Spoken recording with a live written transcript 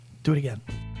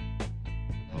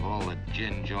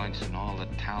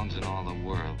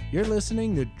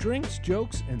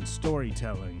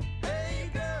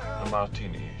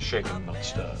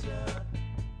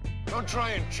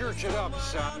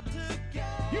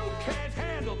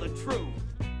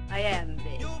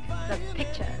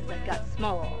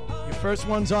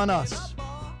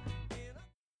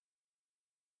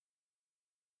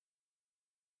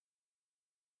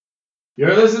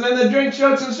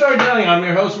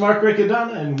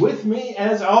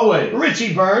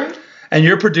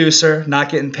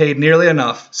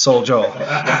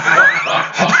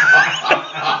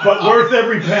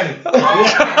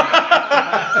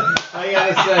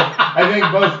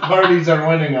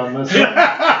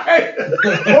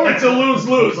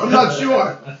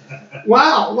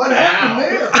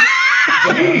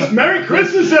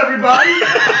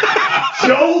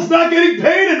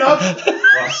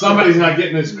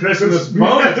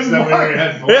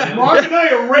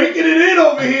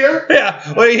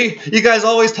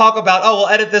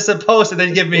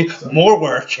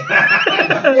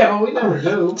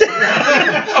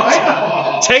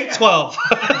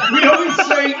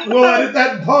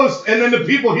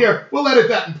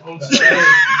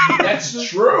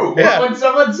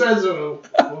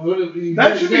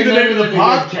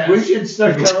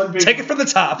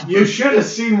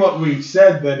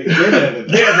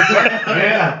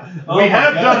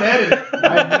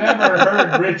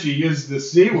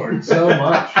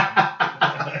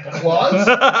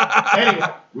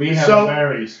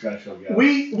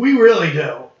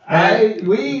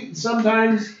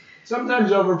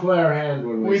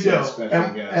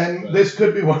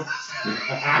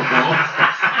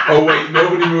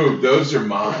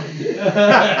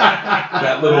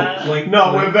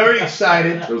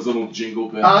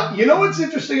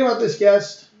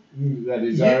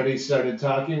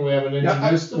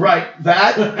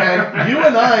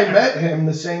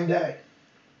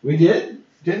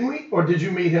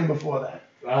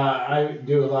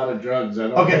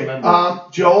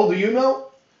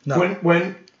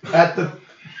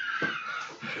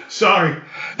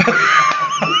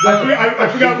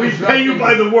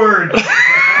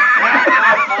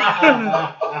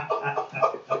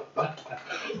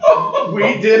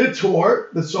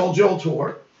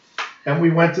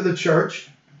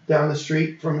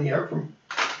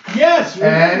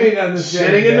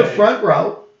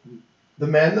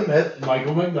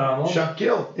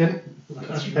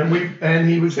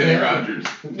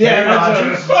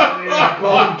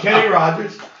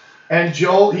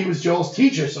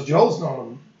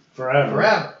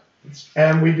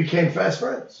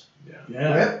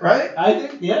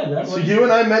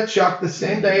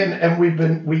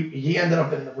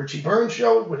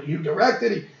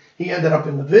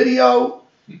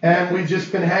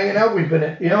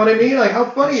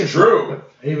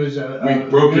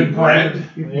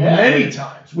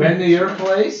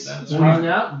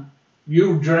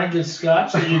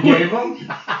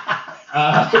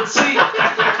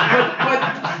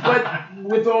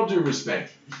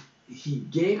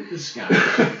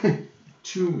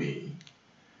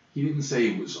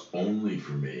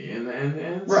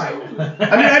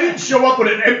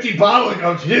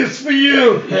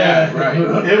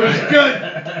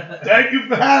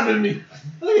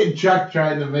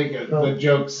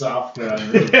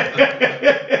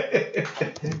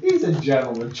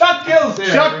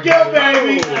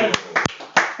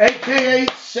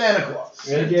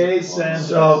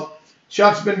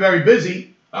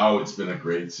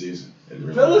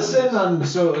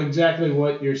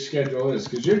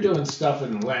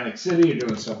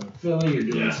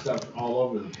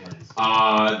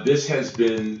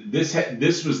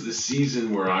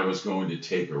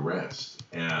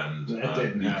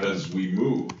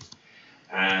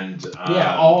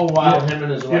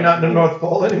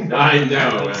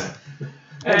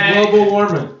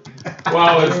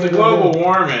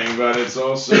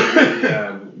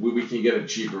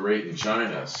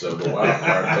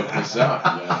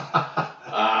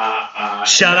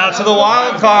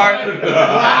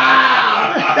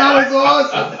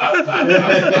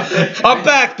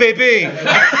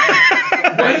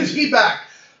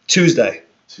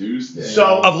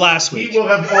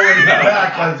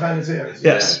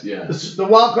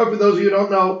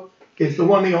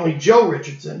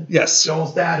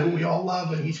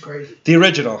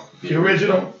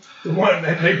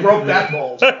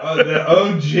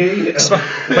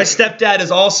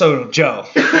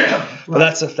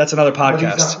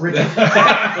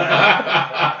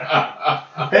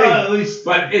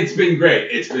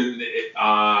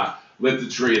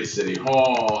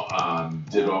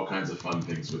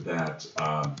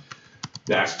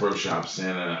Bass Pro Shop.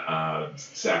 Santa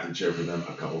sat the chair for them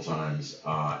a couple times,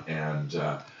 and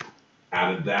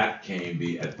out of that came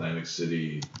the Atlantic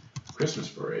City Christmas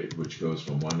Parade, which goes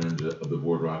from one end of the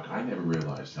boardwalk. I never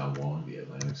realized how long the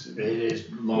Atlantic City. It is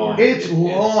long. It's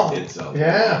long. It's a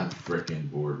Yeah. long frickin'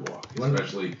 boardwalk,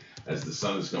 especially as the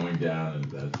sun is going down and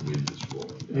the wind is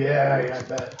rolling down. Yeah, I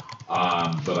bet.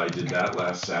 But I did that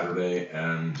last Saturday,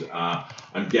 and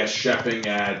I'm guest chefing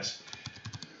at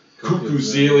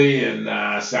Cucuzeli in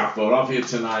South Philadelphia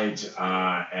tonight,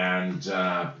 and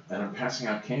I'm passing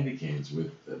out candy canes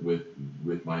with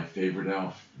my favorite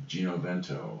elf, Gino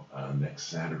Vento, next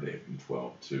Saturday from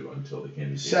 12 to until the candy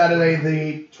canes. Saturday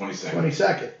the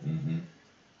 22nd.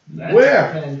 That's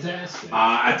Where? Fantastic.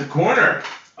 At the corner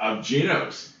of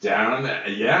Gino's down.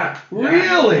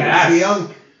 Really? Yes.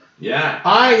 Yeah.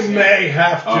 I may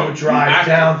have to drive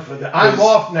down for that. I'm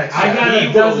off next I got Saturday.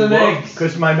 a dozen eggs.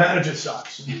 Because my manager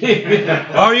sucks.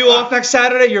 Are you off next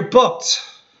Saturday? You're booked.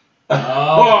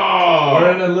 Oh,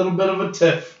 we're in a little bit of a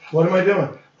tiff. What am I doing?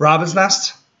 Robin's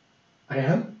Nest? I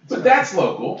am? But that's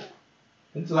local.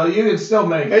 It's like you can still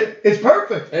make it. It's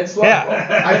perfect. It's local.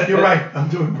 Yeah. You're right. I'm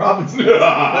doing Robinson. 2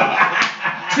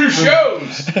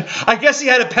 shows. I guess he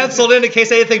had it penciled in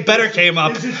case anything better came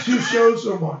up. Is it 2 shows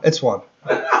or one? It's one.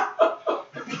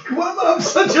 I'm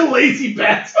such a lazy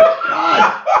bastard.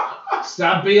 God.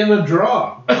 Stop being a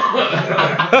draw.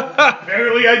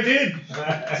 Apparently I did.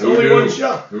 It's Who only knew? one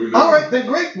show. Who knew? All right, then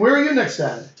great. Where are you next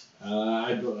Saturday?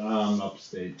 I'm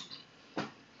upstate.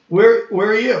 Where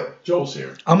are you? Joel's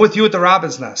here. I'm with you at the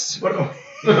Robin's Nest. What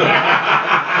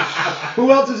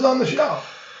Who else is on the show?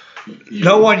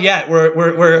 No one yet.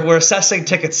 We're assessing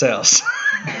ticket sales.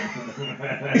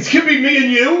 It's gonna be me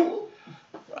and you.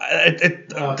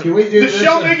 Can we do The this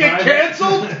show in may get private?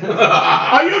 canceled?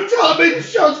 Are you telling me the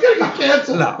show's gonna get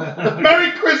canceled? No.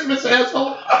 Merry Christmas,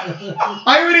 asshole.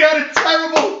 I already had a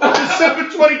terrible December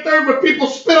 23rd where people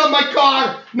spit on my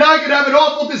car. Now I can have an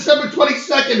awful December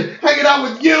 22nd hanging out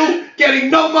with you,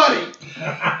 getting no money.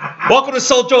 Welcome to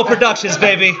Soul Joe Productions,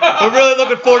 baby. We're really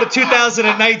looking forward to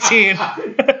 2019.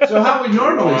 So how we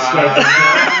normally start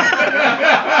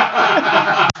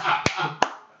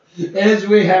is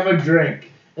we have a drink.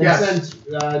 And Yes. since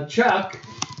Chuck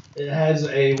has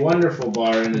a wonderful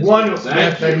bar in his Wonderful.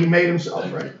 Thank That you. he made himself,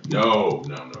 right? No.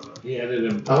 He had it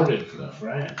imported from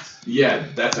France. Yeah,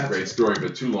 that's a great story,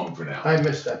 but too long for now. I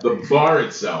missed that. The bar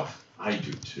itself, I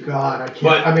do too. God, I can't.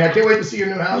 But- I can't wait to see your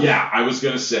new house. Yeah, I was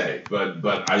gonna say, but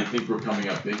I think we're coming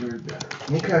up bigger and better.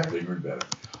 Okay. Bigger and better.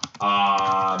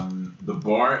 The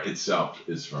bar itself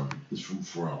is from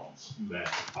France. That's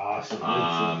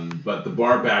awesome. But the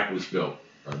bar back was built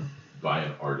by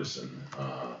an artisan,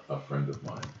 a friend of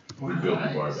mine. We built the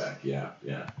bar back. Yeah.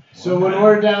 So when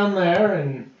we're down there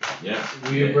and Yeah.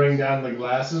 we bring down the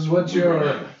glasses, what's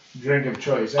your drink of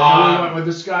choice? I know we went with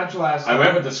the Scotch last time. I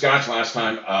went with the Scotch last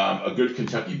time. A good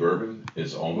Kentucky bourbon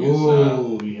is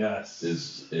always yes.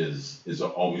 is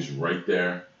always right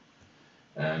there,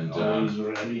 and Always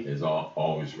ready. is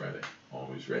always ready.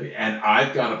 And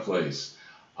I've got a place.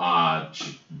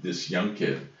 This young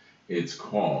kid. It's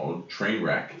called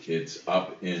Trainwreck. It's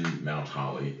up in Mount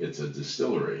Holly. It's a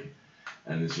distillery,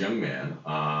 and this young man.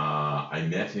 I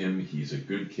met him. He's a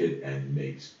good kid and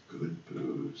makes good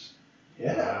booze.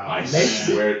 Yeah. I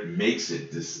swear it makes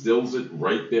it, distills it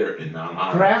right there in Mount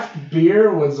Holly. Craft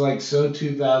beer was like so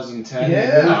 2010.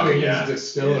 Yeah. Everything yeah. is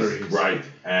distilleries. Yes, right.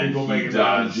 And People he make their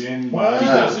own does, gin. Wow. he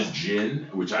does a gin,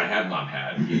 which I have not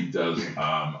had. He does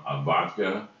a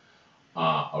vodka,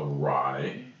 a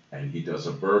rye, and he does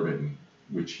a bourbon,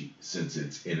 which since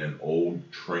it's in an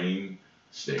old train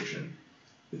station,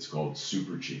 it's called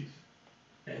Super Chief,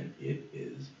 and it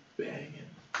is banging.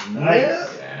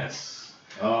 Nice. Yes.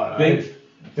 Oh, I Think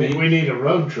think we need a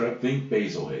road trip. Think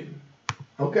Basil Hayden.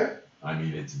 Okay. I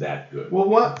mean, it's that good.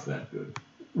 Well, It's that good.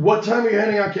 what time are you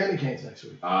handing out candy canes next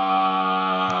week?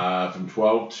 From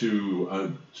 12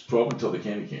 to 12 until the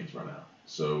candy canes run out.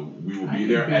 So we will be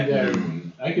there at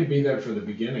noon. I could be there for the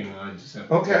beginning. I just have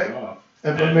to Okay. take off.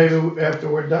 And but maybe after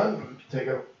we're done, we can take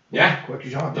a quick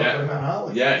jaunt up Yeah. to Mount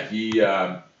Holly. Yeah, he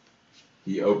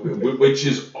opened, which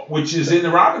is in the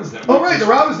Robin's Nest. Oh, right. The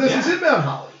Robin's Nest is in Mount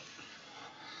Holly.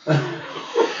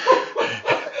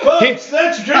 Folks,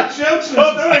 that's Drink Jokes and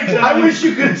Storytelling. I wish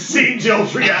you could see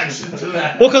Joe's reaction to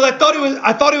that. Well, because I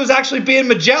thought he was actually being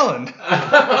Magellan.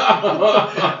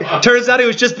 Turns out he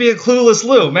was just being Clueless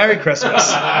Lou. Merry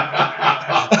Christmas.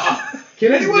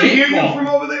 Can anyone hear you from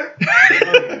over there?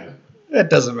 It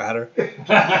doesn't matter.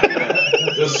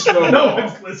 The snowball. No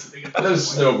one's listening. The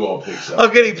snowball picks up.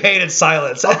 I'm getting paid in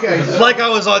silence. Okay. Like I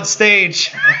was on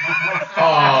stage.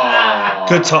 Oh.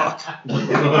 Good talk.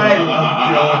 I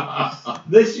love jokes.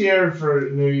 This year for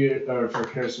New Year or for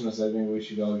Christmas, I think we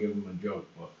should all give him a joke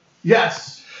book.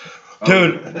 Yes.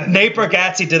 Dude, Nate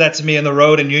Bargatze did that to me in the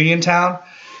road in Uniontown.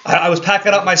 I was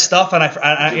packing up my stuff and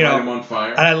I Did you light him on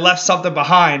fire? and I left something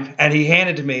behind, and he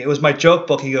handed to me. It was my joke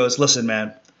book. He goes, "Listen,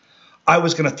 man, I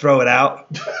was gonna throw it out,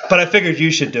 but I figured you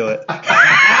should do it."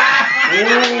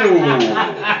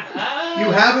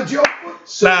 You have a joke book?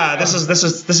 Nah, this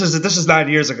is 9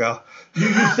 years ago. You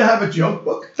used to have a joke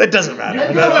book? It doesn't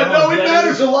matter. No, it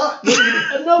matters a lot.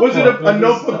 Was it a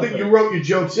notebook that you wrote your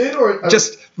jokes in, or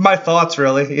Just my thoughts,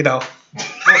 really. You know.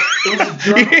 It was a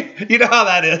journal. You know how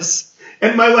that is.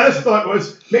 And my last thought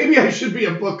was, maybe I should be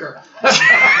a booker.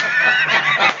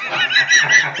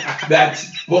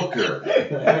 That's Booker.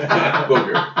 Not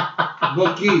Booger.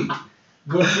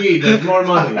 Bookie. There's more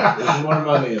money. There's more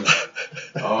money in it.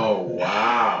 Oh,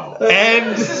 wow.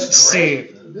 And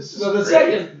scene. So the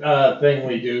second thing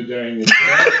we do during the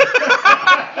show.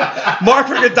 Mark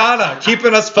Riccadonna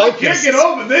keeping us I focused. can't get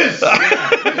over this.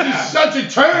 This is such a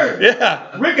turn.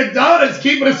 Yeah. Riccadonna's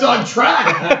keeping us on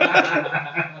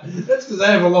track. That's because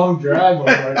I have a long drive when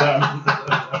we're done.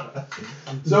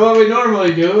 So what we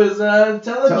normally do is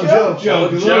tell a joke. Tell a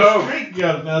A little joke. street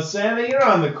joke. Now, Santa, you're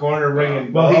on the corner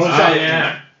ringing well, bells. he's I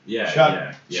am. Yeah.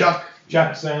 Chuck. Chuck.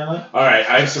 Chuck Santa. All right,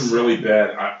 I have some really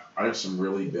bad.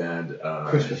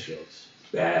 Christmas jokes.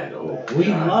 Bad. Oh, We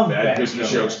God, love bad bad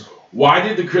Christmas jokes. jokes. Why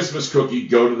did the Christmas cookie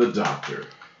go to the doctor?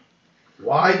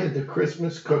 Why did the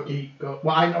Christmas cookie go?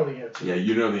 Well, I know the answer. Yeah,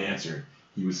 you know the answer.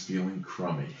 He was feeling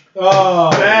crummy. Oh,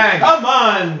 Bang. Come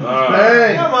on.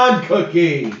 Bang. Come on,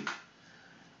 Cookie.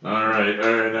 All right.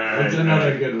 That's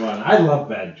another good one. I love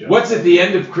bad jokes. What's at the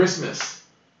end of Christmas?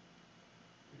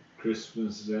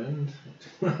 Christmas end?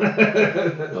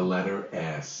 The letter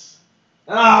S.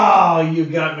 Oh, you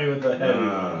got me with the heavy one.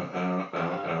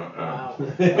 All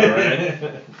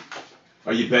right.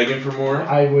 Are you begging for more?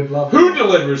 I would love Who it.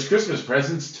 delivers Christmas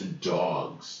presents to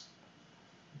dogs?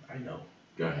 I know.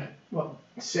 Go ahead. Well,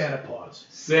 Santa Claus.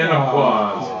 Santa Aw.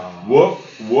 Claus.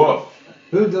 Woof, woof.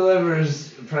 Who delivers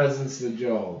presents to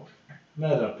Joel?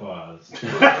 Menopause.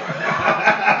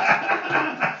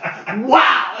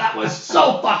 Wow, that was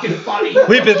so fucking funny.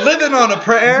 We've been living on a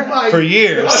prayer for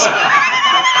years.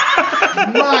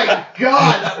 My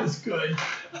God, that was good.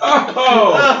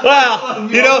 Oh. Well,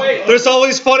 you know, there's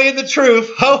always funny in the truth.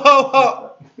 Ho, ho,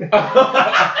 ho.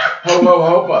 Ho,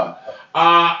 ho, hopa.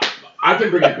 I can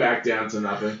bring it back down to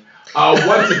nothing.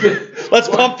 Let's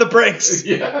pump the brakes.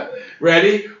 Yeah.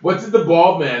 Ready? What did the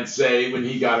bald man say when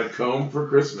he got a comb for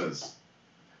Christmas?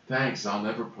 Thanks, I'll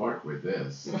never part with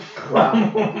this. Wow.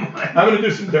 I'm going to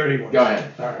do some dirty ones. Go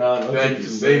ahead. All right. Thank you.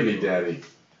 Save me, Daddy.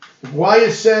 Why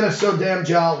is Santa so damn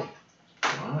jolly?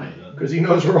 Why? Because he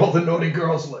knows where all the naughty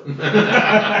girls live.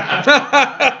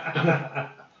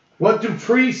 What do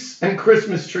priests and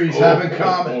Christmas trees have in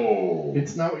common? Oh.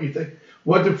 It's not what you think.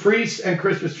 What do priests and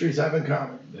Christmas trees have in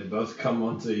common? They both come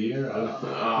once a year.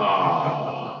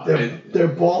 Oh. Their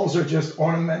balls are just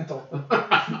ornamental.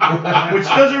 Which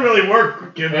doesn't really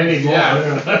work anymore.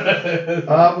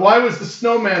 Yeah. Why was the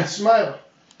snowman smiling?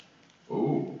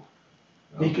 Ooh.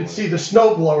 He could see the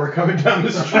snowblower coming down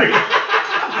the street.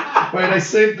 Wait, I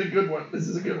saved the good one. This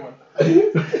is a good one.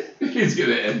 He's going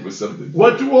to end with something.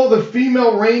 What do all the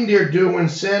female reindeer do when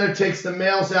Santa takes the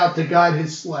males out to guide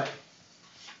his sleigh?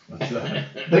 What's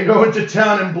that? They go into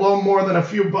town and blow more than a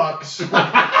few bucks. Ooh,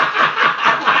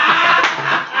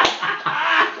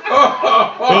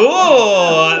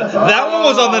 that one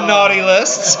was on the naughty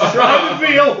list. Try the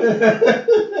feel.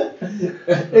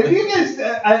 If you guys,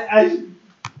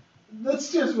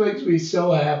 this just makes me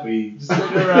so happy. Sitting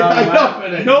around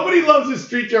laughing at Nobody loves a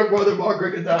street joke more than Mark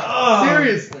Riccadonna. Oh.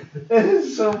 Seriously. It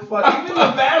is so funny. Even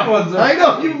the bad ones are I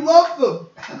know, you love them.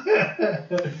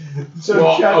 So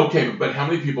Well, Chuck, okay, but how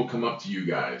many people come up to you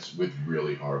guys with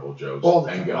really horrible jokes All the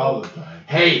and time. go, all the time.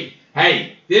 hey,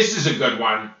 this is a good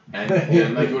one. And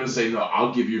like you want to say, no,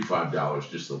 I'll give you $5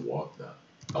 just to walk them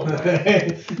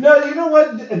away. No, you know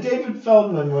what? David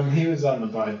Feldman, when he was on the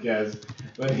podcast,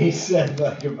 when he said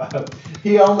like about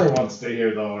he only wants to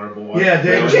hear the horrible ones. Yeah,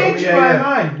 David It changed Feldman,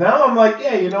 my mind. Now I'm like,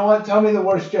 yeah, you know what? Tell me the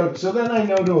worst joke, so then I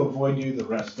know to avoid you the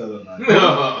rest of the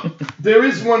night. There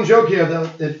is one joke here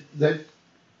that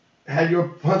had your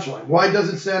punchline. Why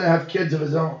doesn't Santa have kids of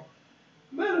his own?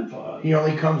 Menopause. He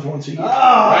only comes once a year.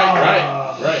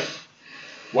 Right.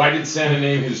 Why did Santa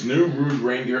name his new rude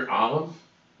reindeer Olive?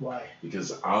 Why?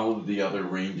 Because Olive the other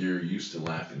reindeer used to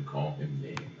laugh and call him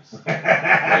names. Like,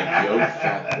 yo,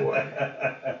 fat boy.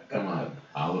 Come on,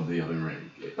 Olive the other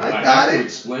reindeer. I got have to it.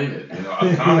 explain it. You know,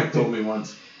 a comic told me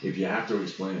once, if you have to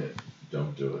explain it,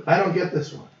 don't do it. I don't get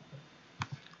this one.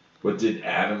 What did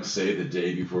Adam say the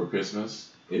day before Christmas?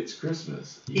 It's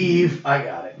Christmas Eve, I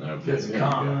got it. Okay, It's there you go.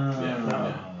 calm.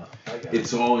 Yeah. I got it.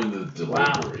 It's all in the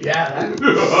delivery. Yeah,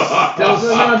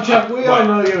 Now, Chuck, we all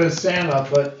know you as Santa,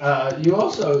 but you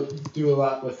also do a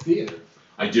lot with theater.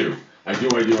 I do. For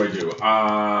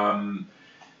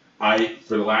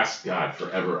the last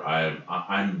forever,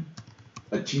 I'm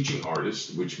a teaching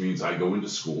artist, which means I go into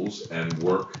schools and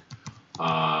work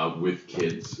with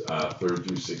kids, 3rd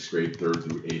through 6th grade, 3rd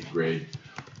through 8th grade,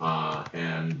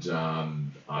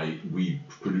 we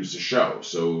produce a show.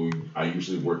 So I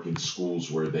usually work in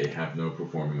schools where they have no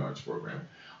performing arts program.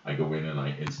 I go in and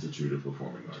I institute a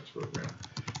performing arts program.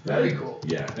 Very cool.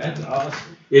 Yeah, That's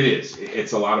awesome. it is.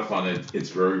 It's a lot of fun. It's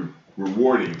very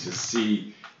rewarding to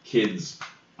see kids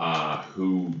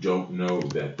who don't know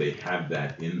that they have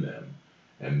that in them.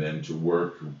 And then to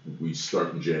work, we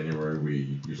start in January.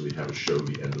 We usually have a show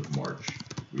the end of March.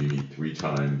 We meet 3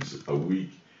 times a week.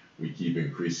 We keep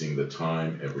increasing the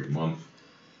time every month.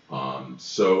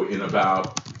 So in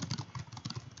about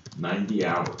 90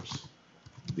 hours,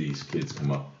 these kids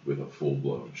come up with a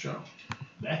full-blown show.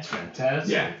 That's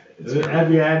fantastic. Yeah. it's Have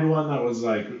very- you had one that was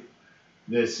like,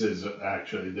 this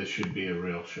should be a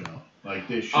real show? Like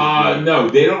this should be... No,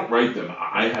 they don't write them.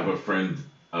 I have a friend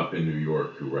up in New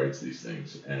York who writes these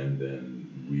things, and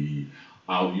then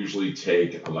I'll usually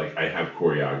take, like, I have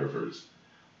choreographers,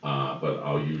 but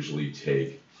I'll usually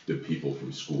take the people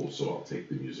from school. So I'll take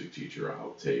the music teacher,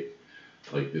 I'll take,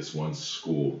 like, this one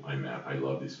school I'm at, I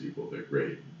love these people, they're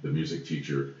great. The music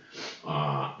teacher,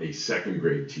 a 2nd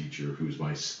grade teacher who's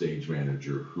my stage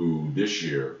manager, who this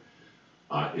year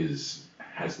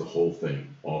has the whole thing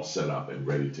all set up and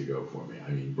ready to go for me.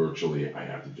 I mean, virtually, I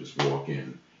have to just walk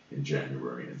in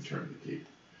January and turn the key.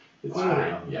 It's great.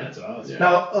 Yeah. That's awesome. Yeah.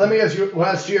 Now, let me ask you,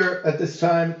 last year at this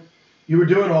time, you were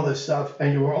doing all this stuff,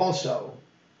 and you were also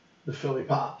the Philly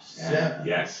Pops. Yeah.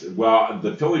 Yes. Well,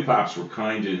 the Philly Pops were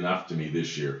kind enough to me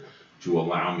this year to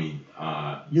allow me.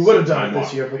 You would have some done it time this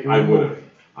off. year, but you were I would moving. have.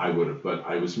 I would have, but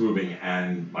I was moving,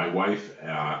 and my wife,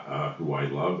 who I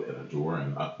love and adore,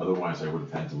 and otherwise I would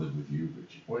have had to live with you,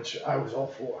 Richie. Which I was all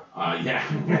for. Yeah.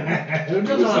 Who It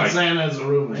doesn't was want like, Santa as a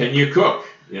roommate? Can you cook?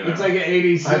 You know? It's like an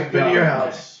 80s I've been to your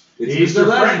house. It's He's Mr.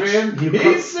 the French. lesbian. You He's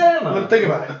cook- Santa. But think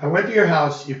about it. I went to your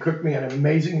house, you cooked me an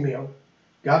amazing meal,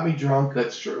 got me drunk,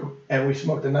 That's true. and we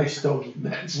smoked a nice stogie.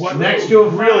 That's What true. next to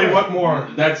really, what more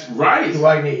That's right. do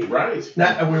I need? Right.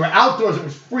 And we were outdoors, it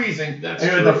was freezing, That's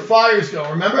and you had the true. fires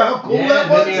go. Remember how cool Yeah, that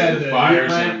then was? you had The the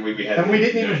fires, heat and we had. And we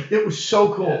didn't yeah. even, it was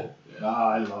so cool. Oh,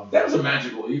 I love That was a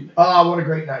magical evening. Ah, what a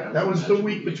great night. That That was was the magical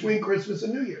week evening. between Christmas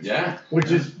and New Year's. Yeah. Which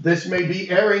is, this may be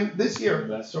airing this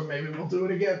year, so maybe we'll do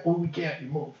it again. Well, we can't, you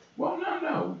moved. Well,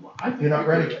 no. I think You're not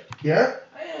we ready could. yet. Yeah?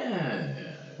 Yeah.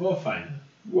 We'll find it.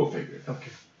 We'll figure it out.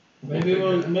 Okay. Maybe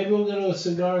we'll go to a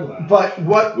cigar lounge. But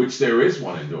what, Which there is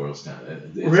one in Doylestown.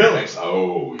 It's Really? Nice.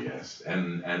 Oh yes,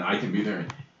 and I can be there in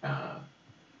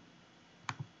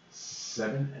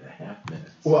 7.5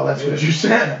 minutes. well, that's what you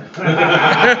said.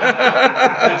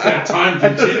 That's that time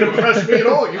That doesn't continuum. impress me at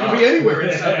all. You can be anywhere in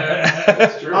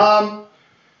That's true.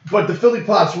 But the Philly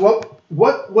Pops,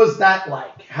 what was that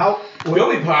like?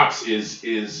 Philly Pops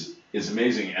is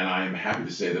amazing, and I am happy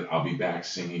to say that I'll be back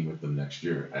singing with them next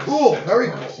year. As Cool, Santa very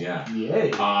Claus. cool. Yeah.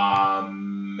 Yay.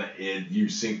 You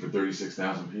sing for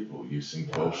 36,000 people. You sing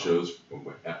 12 shows,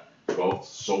 12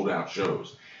 sold out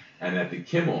shows, and at the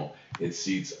Kimmel it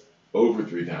seats over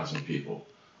 3,000 people.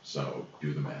 So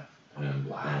do the math, and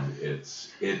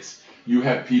it's you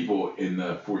have people in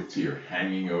the 4th tier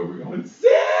hanging over, going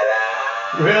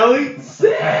Santa, Really?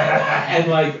 Santa, and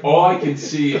like all I can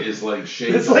see is like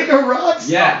shades. It's like a rock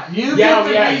star. Yeah, You yeah,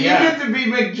 get yeah. to be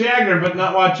Mick Jagger, but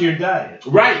not watch your diet.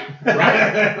 Right.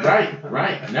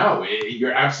 No,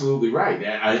 you're absolutely right.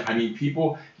 I mean,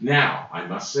 people, now, I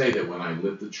must say that when I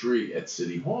lit the tree at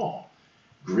City Hall,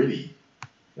 Gritty,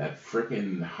 that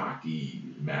frickin' hockey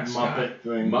mascot,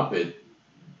 Muppet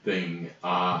thing,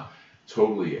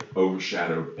 totally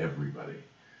overshadowed everybody.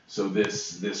 So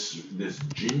this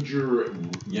ginger,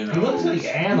 He looks like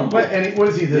Animal. What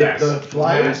is he, the Yes.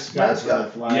 Flyers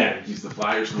mascot? Yeah, he's the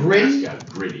Flyers new Gritty?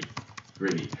 mascot,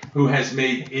 Gritty, who has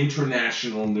made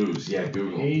international news. Yeah,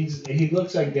 Google. He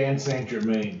looks like Dan Saint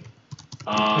Germain.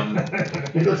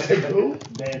 He looks like who?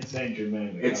 Dan Saint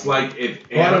Germain. It's like if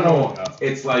Oh, I don't Animal, know.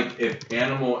 it's like if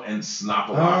Animal and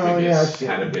Oh, yeah, I've Snopalophagus seen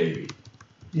had a it. baby.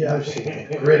 Yeah, I've seen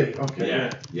it. Gritty. Okay.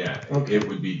 Yeah, Okay. it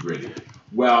would be Gritty.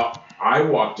 Well, I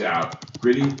walked out,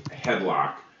 Gritty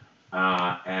headlock,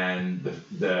 and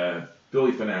the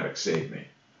Philly Fanatic saved me.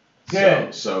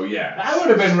 Good. So yeah. I would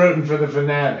have been rooting for the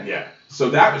Fanatic. Yeah. So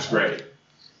that was great.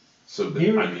 So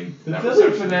The that was Philly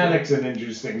actually Fanatic's an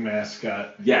interesting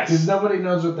mascot. good. Yes. Because nobody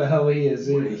knows what the hell he is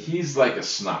either. He's like a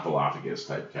Snuffleupagus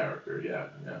type character. Yeah.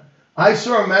 I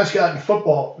saw a mascot in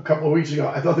football a couple of weeks ago.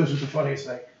 I thought this was the funniest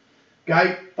thing.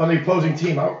 Guy on the opposing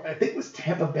team, I think it was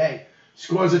Tampa Bay,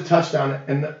 scores a touchdown,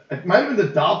 and it might have been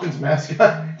the Dolphins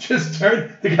mascot just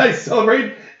turned. The guy's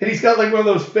celebrating, and he's got like one of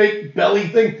those fake belly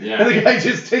things, and the guy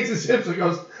just takes his hips and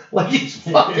goes like he's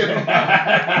fucking. I'm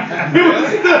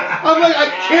like, I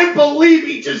can't believe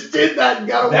he just did that and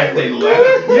got away with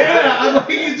it. Yeah, I'm like,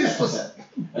 he just was.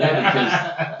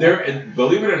 Yeah, because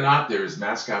believe it or not, there is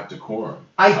mascot decorum.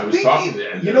 I was think talking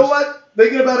to you know what?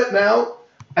 Thinking about it now,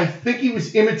 I think he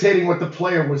was imitating what the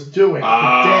player was doing.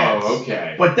 Dance.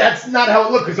 Okay. But that's not how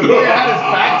it looked, because the player had his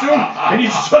back to him, and you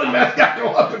just saw the mascot go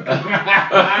up and down.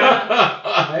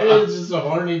 Maybe it's just a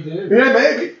horny dude. Yeah,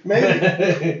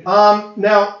 maybe.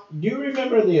 Now, do you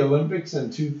remember the Olympics in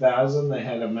 2000? They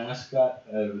had a mascot.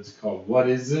 It was called What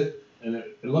Is It? And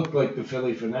it looked like the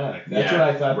Philly Fanatic. That's what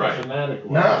I thought the Fanatic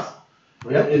was.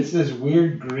 No. Yep. It's this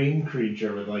weird green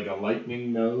creature with like a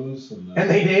lightning nose. And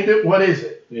they named it What Is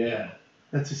It? Yeah.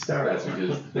 That's hysterical. That's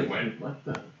because they went, what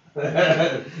the?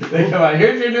 They come out,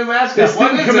 here's your new mascot. This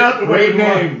What didn't is come it? out the way Great we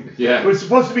name. want. Yeah. It was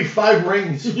supposed to be 5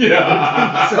 rings.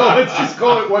 Yeah. So let's just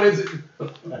call it What Is It?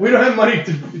 We don't have money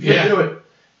to do it.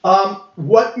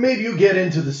 What made you get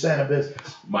into the Santa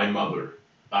business? My mother.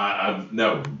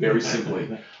 No, very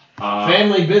simply.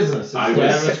 Family business. His dad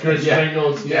was Chris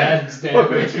Springle's dad's dad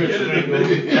was Chris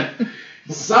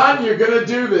Springle's. Son, you're gonna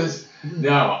do this.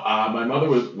 No, my mother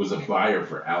was a buyer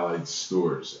for Allied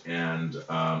Stores, and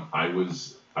I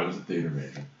was a theater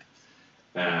major,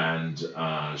 and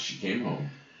she came home,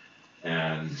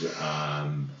 and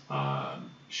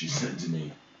she said to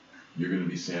me, "You're gonna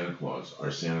be Santa Claus. Our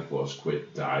Santa Claus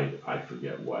died. I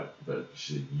forget what, but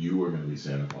she said you are gonna be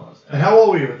Santa Claus." And how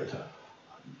old were you at the time?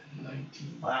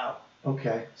 19. Wow.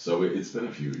 Okay. So it's been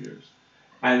a few years,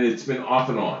 and it's been off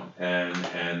and on,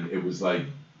 and it was like.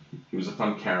 It was a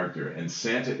fun character, and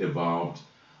Santa evolved.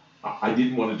 I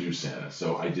didn't want to do Santa,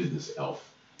 so I did this elf,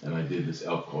 and I did this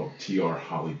elf called T.R.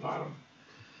 Hollybottom,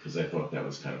 because I thought that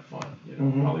was kind of fun,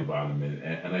 Hollybottom,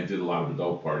 and I did a lot of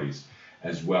adult parties,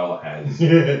 as well as...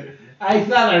 I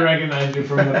thought I recognized you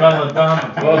from the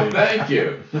Belladonna party. Well, thank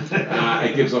you.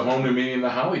 It gives a whole new meaning to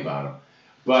Hollybottom.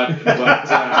 But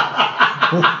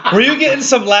were you getting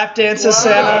some lap dances,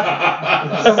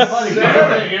 Santa?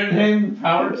 Santa, your name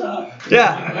Power Top?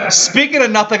 Yeah. Speaking of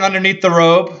nothing underneath the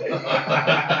robe,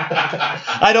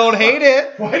 I don't hate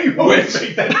it. Why do you always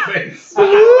make that face?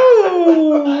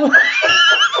 Ooh.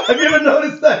 Have you ever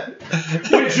noticed that?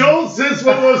 When Joel says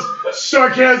one of those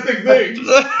sarcastic things,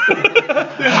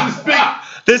 there's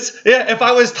this big... if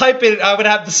I was typing it, I would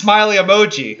have the smiley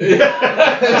emoji.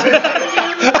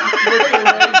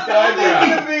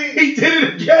 He did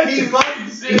it again. He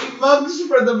mugs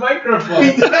for the microphone.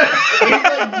 He's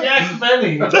like Jack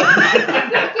Benny.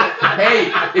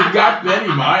 Hey, it got Benny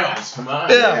Miles. Come on.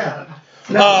 Yeah.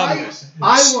 Now,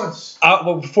 I once...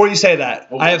 well, before you say that,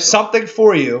 I have something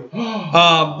for you.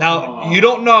 Now, you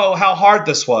don't know how hard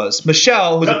this was.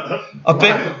 Michelle, who's a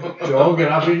big... Joel,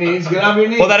 get off your knees. Get off your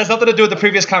knees. Well, that has nothing to do with the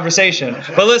previous conversation.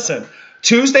 But listen,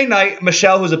 Tuesday night,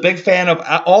 Michelle, who's a big fan of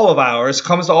all of ours,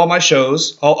 comes to all my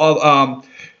shows.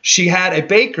 She had a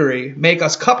bakery make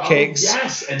us cupcakes. Oh,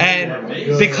 yes, and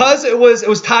because it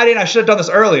was tied in, I should have done this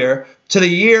earlier, to the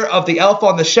year of the Elf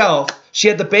on the Shelf, she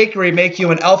had the bakery make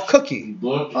you an elf cookie.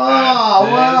 Look. Wow.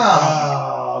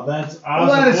 Oh, that's awesome. Well,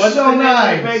 that is What's so the name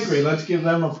nice. of the bakery? Let's give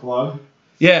them a plug.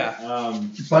 Yeah.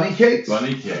 Bunny cakes?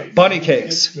 Bunny cakes. Bunny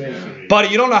cakes. Buddy,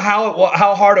 you don't know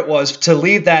how hard it was to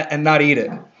leave that and not eat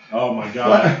it. Oh my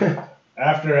God.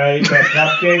 After I ate that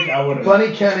cupcake, I would have...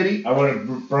 Bunny Kennedy. I would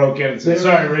have broken and said,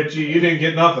 sorry, Richie, you didn't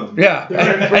get nothing. Yeah.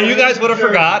 And you guys would have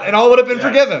forgot, and all would have been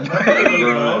forgiven.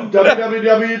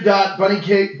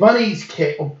 Bunnies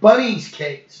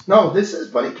Cakes. No, this is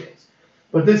Bunny Cakes.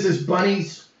 But this is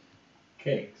Bunnies...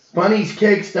 Cakes.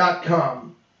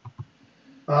 Bunniescakes.com.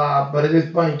 But it is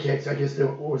Bunny Cakes. I guess it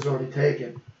was already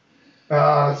taken.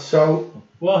 So...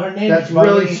 Well, her name that's is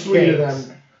really Bunny's sweet of Cakes.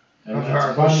 them. Of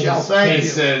her. Michelle, thank He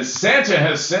you. says, Santa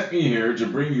has sent me here to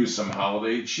bring you some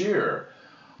holiday cheer.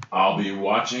 I'll be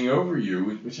watching over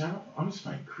you, which I just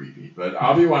find creepy, but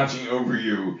I'll be watching over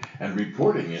you and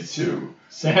reporting it too.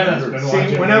 Santa's been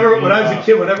watching. When I was a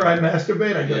kid, whenever I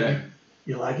masturbate, I go,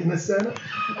 you liking this, Santa?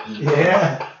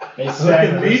 Yeah. Hey, Look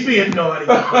at me being naughty.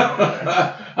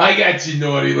 I got your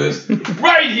naughty list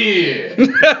right here.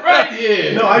 Right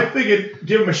here. No, I figured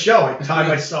give him a show. I'd tie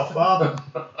myself up.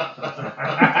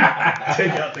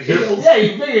 Take out the heels. Yeah,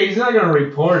 you figure he's not going to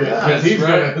report it. Yeah, Because he's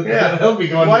right. he'll be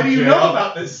going Why to do you jail. know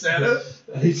about this, Santa?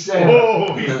 He said,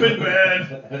 Oh, he's been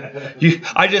bad.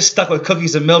 I just stuck with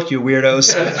cookies and milk, you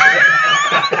weirdos. Me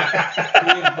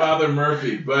and Father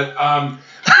Murphy, but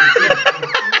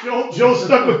Joel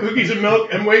stuck with cookies and milk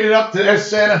and waited up to ask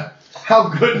Santa how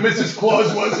good Mrs.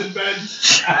 Claus was in bed.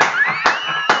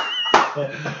 "You're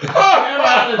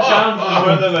out of town for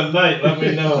more than a night. Let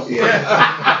me know."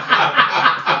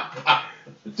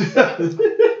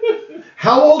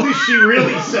 How old is she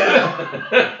really, Santa?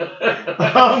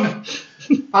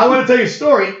 I want to tell you a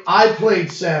story. I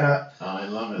played Santa I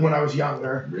love it. when I was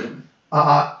younger. Really?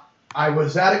 I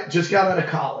was just got out of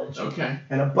college. Okay.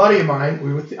 And a buddy of mine,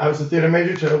 I was a theater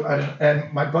major too,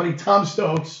 and my buddy Tom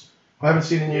Stokes, who I haven't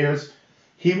seen in years,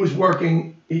 he was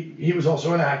working. He was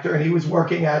also an actor, and he was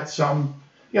working at some,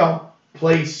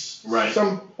 place, Right.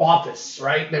 some office,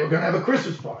 right? They were going to have a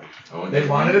Christmas party. Oh, and They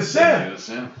wanted a Santa. Claus.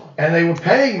 And they were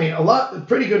paying me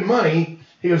pretty good money.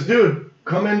 He goes, dude,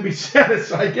 come in and be Santa.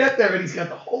 So I get there, and he's got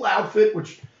the whole outfit,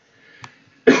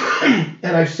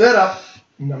 and I set up,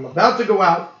 and I'm about to go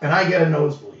out, and I get a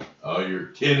nosebleed. Oh, you're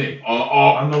kidding.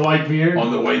 On the white beard?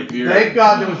 On the white beard. Thank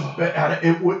God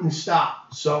it wouldn't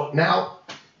stop. So now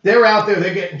they're out there,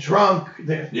 they're getting drunk.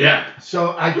 Yeah.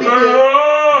 So I think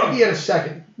he had a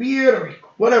second beard or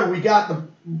whatever. We got the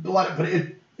blood, but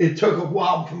it took a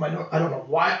while for my nose. I don't know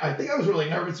why. I think I was really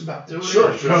nervous about doing it.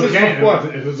 Sure. This was before,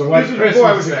 before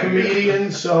I was a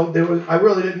comedian, so I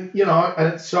really didn't,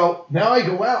 and so now I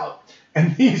go out,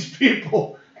 and these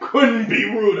people couldn't be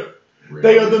ruder. Really?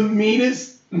 They are the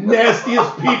meanest,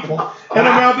 nastiest people. And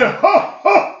I'm out there, ho,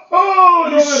 ho, ho.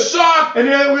 You suck. And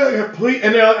then we're like, please,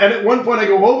 and at one point I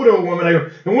go over to a woman, I go,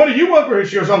 and what do you want for her?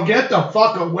 She goes, oh, get the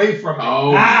fuck away from me. Oh.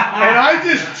 And I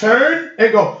just turn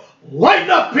and go, lighten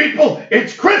up, people.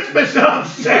 It's Christmas and I'm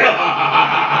Santa.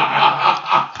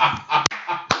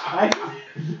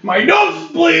 My nose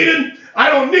is bleeding. I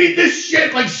don't need this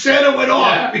shit. Like Santa went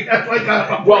off.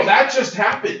 Yeah. Well, that just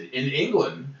happened in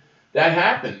England. That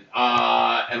happened.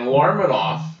 An alarm went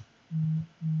off,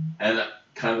 and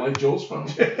kind of like Joel's phone.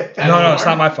 No, it's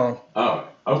not my phone. Oh,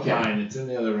 okay. Fine, it's in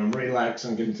the other room. Relax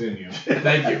and continue.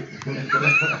 Thank you.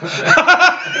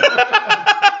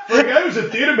 For a guy who's a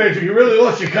theater major, you really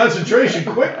lost your concentration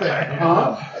quick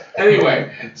there.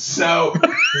 Anyway, so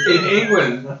in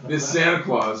England, this Santa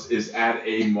Claus is at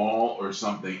a mall or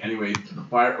something. Anyway, the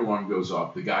fire alarm goes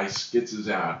off. The guy skitzes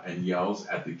out and yells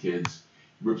at the kids,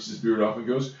 rips his beard off and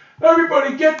goes,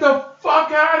 everybody get the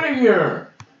fuck out of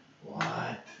here.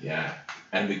 What? Yeah.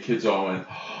 And the kids all went,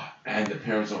 oh, and the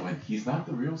parents all went, he's not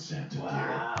the real Santa.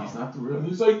 Wow. He's not the real. And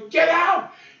he's like, get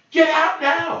out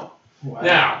now. Wow.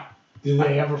 Now. Did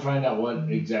they ever find out what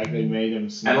exactly made him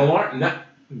snap? An alarm,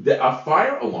 a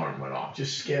fire alarm went off.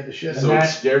 Just scared the shit out of So him. it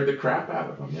scared the crap out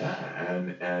of him. Yeah.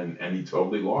 And he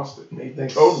totally lost it. He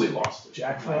thinks Totally lost it.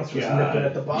 Jack Frost was nipping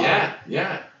at the bottom.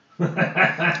 Yeah.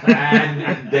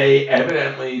 And they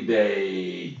evidently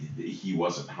he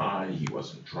wasn't high, he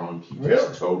wasn't drunk, he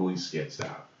just totally skitzed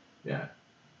out. Yeah.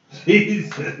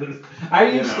 Jesus. I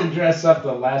used to dress up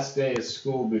the last day of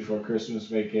school before Christmas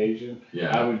vacation. Yeah.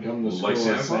 I would come to school Like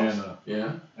Santa as Claus? Santa.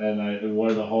 Yeah. And I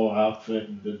wore the whole outfit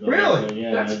and did the Really? whole thing.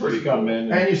 Yeah, That's and I'd pretty just come cool.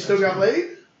 in. And you still got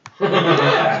laid?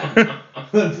 Yeah. I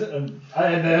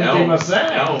had to empty my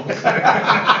sack.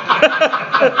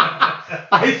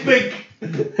 I think.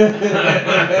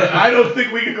 I don't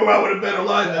think we could go out with a better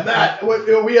line than that. What,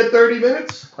 are we at 30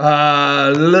 minutes? We'll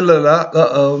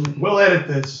edit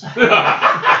this.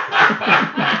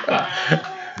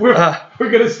 We're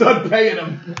gonna start paying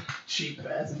them. Cheap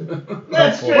bastard.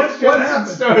 That's just What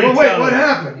happened? Well, wait, what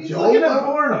happened? He's Joel? looking at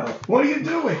porno. What are you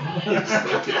doing?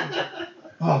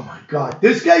 Oh my God!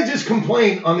 This guy just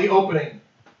complained on the opening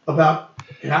about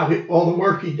how all the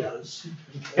work he does,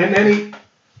 and then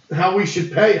how we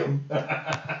should pay him,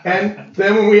 and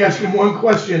then when we ask him one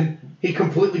question, he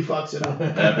completely fucks it up.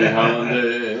 Happy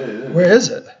holiday. Where is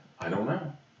it? I don't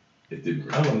know. It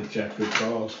didn't I want to check good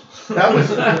calls. That was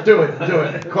do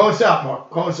it. Call us out, Mark.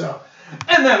 Call us out.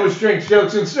 And that was Drinks,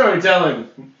 Jokes, and Storytelling.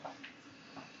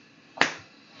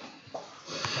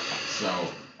 So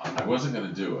I wasn't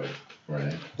gonna do it,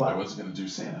 right? What? I wasn't gonna do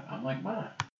Santa. I'm like, Ma.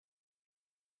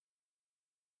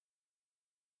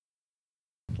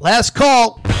 Last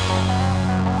call.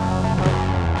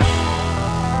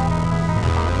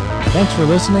 Thanks for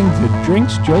listening to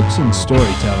Drinks, Jokes, and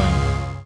Storytelling.